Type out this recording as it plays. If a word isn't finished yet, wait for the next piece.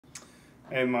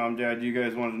Hey Mom, Dad, you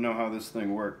guys wanted to know how this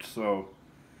thing worked. So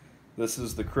this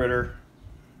is the Critter.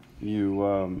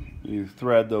 You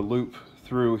thread the loop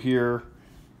through here,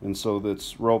 and so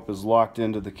this rope is locked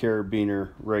into the carabiner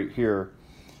right here.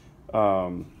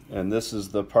 And this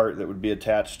is the part that would be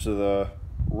attached to the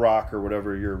rock or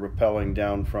whatever you're rappelling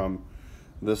down from.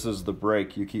 This is the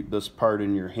brake. You keep this part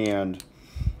in your hand,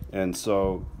 and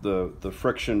so the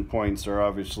friction points are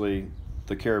obviously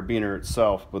the carabiner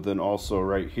itself, but then also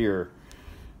right here.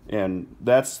 And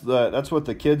that's what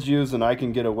the kids use, and I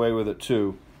can get away with it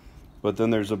too. But then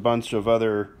there's a bunch of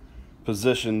other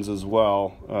positions as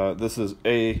well. This is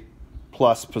A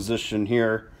plus position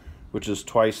here, which is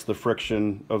twice the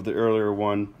friction of the earlier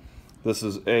one. This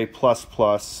is A plus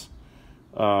plus,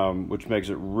 which makes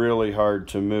it really hard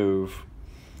to move.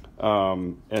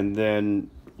 And then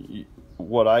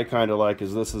what I kind of like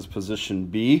is this is position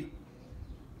B,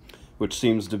 which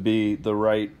seems to be the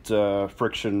right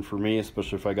friction for me,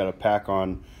 especially if I got a pack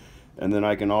on. And then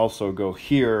I can also go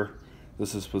here.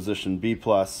 This is position B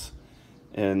plus,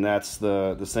 and that's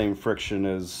the same friction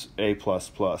as A plus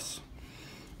plus.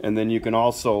 And then you can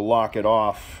also lock it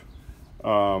off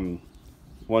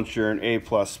once you're in A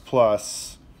plus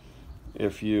plus.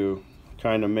 If you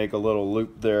kind of make a little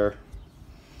loop there,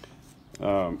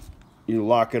 you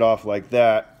lock it off like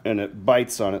that, and it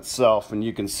bites on itself. And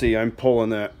you can see I'm pulling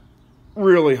that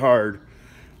really hard,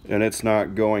 and it's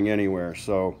not going anywhere.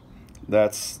 So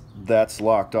that's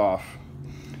locked off.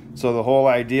 So the whole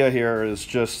idea here is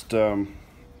just you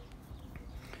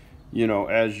know,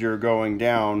 as you're going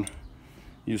down,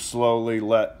 you slowly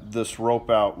let this rope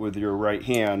out with your right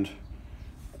hand,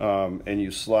 and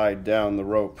you slide down the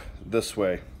rope this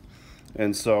way.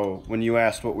 And so when you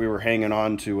asked what we were hanging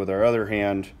on to with our other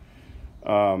hand,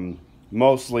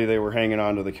 mostly they were hanging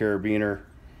on to the carabiner,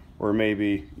 or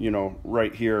maybe, you know,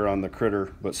 right here on the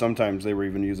Critter, but sometimes they were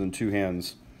even using two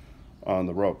hands on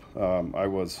the rope. I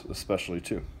was especially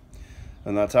too.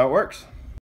 And that's how it works.